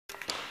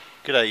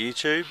G'day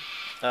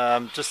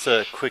YouTube, just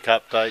a quick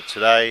update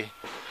today,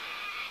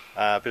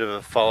 a bit of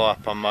a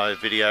follow-up on my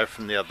video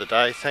from the other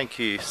day. Thank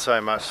you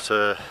so much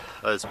to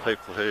those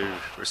people who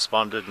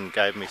responded and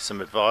gave me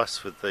some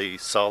advice with the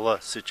solar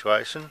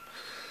situation.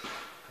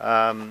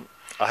 I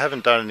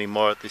haven't done any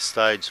more at this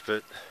stage,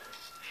 but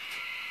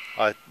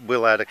I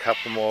will add a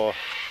couple more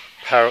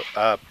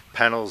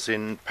panels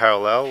in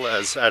parallel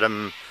as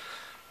Adam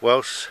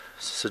Welsh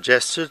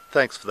suggested.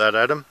 Thanks for that,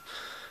 Adam.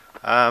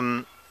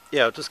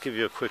 Yeah, I'll just give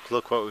you a quick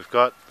look what we've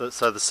got.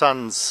 So the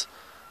sun's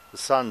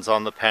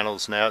on the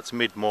panels now. It's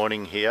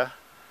mid-morning here.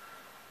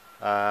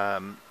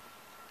 There's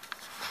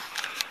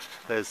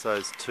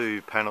those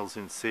two panels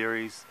in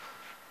series.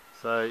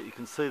 So you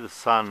can see the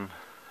sun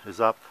is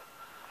up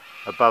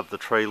above the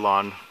tree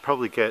line.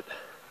 Probably get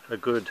a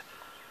good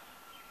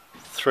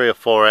 3 or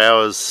 4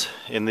 hours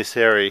in this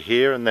area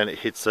here, and then it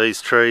hits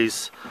these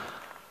trees,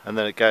 and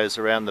then it goes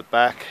around the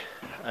back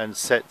and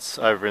sets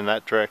over in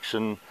that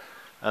direction.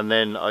 And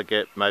then I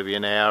get maybe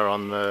an hour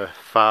on the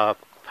far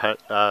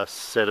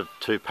set of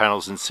two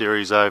panels in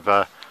series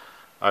over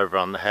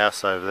on the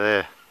house over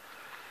there.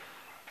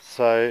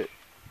 So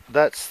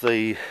that's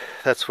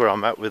where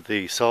I'm at with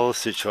the solar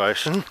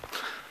situation.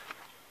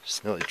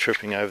 Just nearly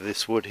tripping over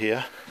this wood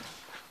here.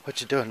 What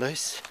you doing,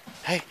 Luce?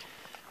 Hey!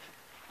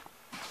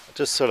 I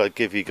just thought I'd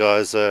give you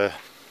guys a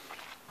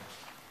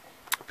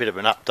bit of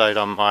an update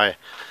on my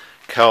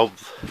CALB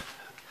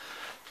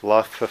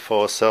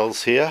LiFePO4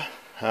 cells here.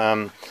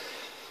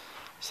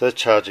 So they're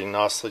charging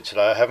nicely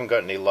today. I haven't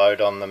got any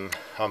load on them.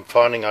 I'm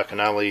finding I can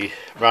only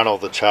run all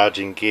the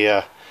charging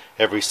gear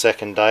every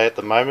second day at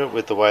the moment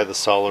with the way the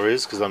solar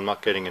is, because I'm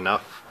not getting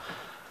enough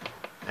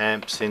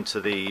amps into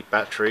the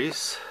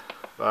batteries.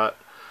 But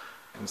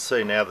you can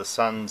see now the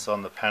sun's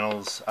on the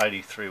panels,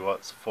 83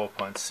 watts,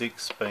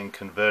 4.6 being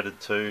converted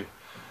to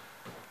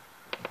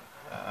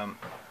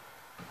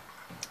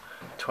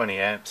 20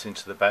 amps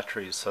into the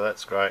batteries, so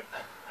that's great.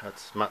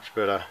 That's much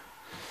better.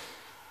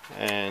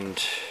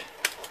 And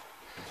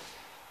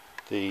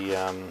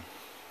the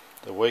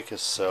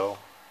weakest cell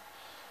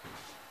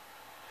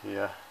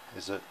here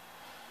is at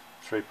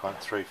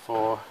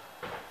 3.34.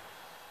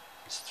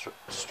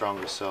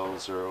 Stronger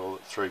cells are all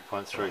at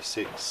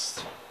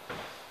 3.36.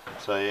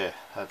 So yeah,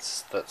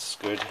 that's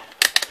good.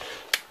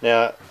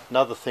 Now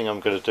another thing I'm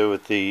going to do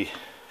with the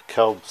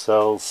CALB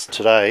cells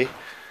today,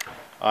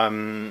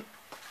 I'm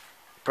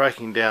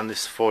breaking down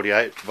this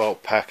 48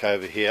 volt pack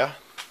over here,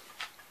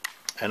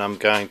 and I'm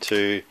going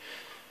to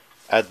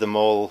add them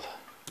all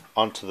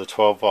onto the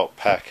 12 volt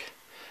pack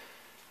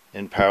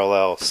in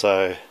parallel,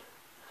 so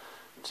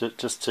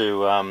just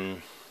to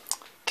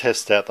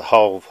test out the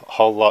whole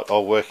lot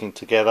all working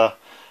together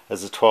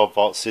as a 12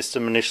 volt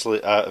system.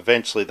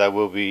 Eventually they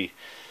will be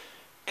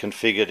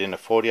configured in a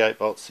 48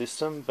 volt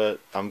system, but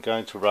I'm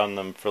going to run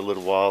them for a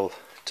little while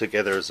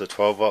together as a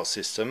 12 volt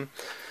system.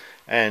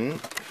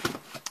 And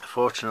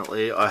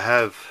fortunately I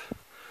have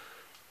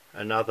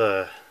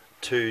another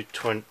two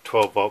 12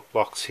 volt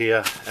blocks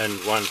here and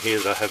one here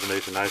that I haven't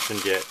even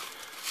opened yet,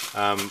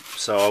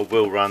 so I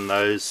will run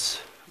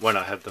those when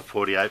I have the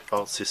 48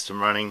 volt system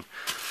running.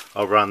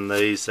 I'll run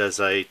these as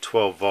a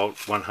 12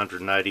 volt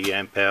 180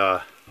 amp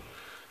hour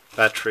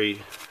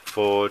battery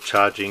for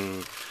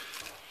charging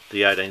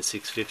the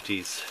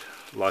 18650s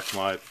like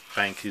my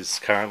bank is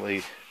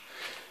currently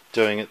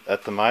doing it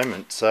at the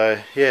moment.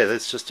 So yeah,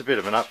 that's just a bit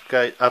of an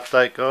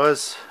update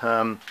guys.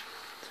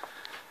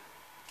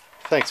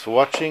 Thanks for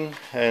watching,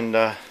 and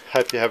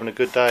hope you're having a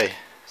good day.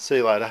 See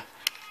you later.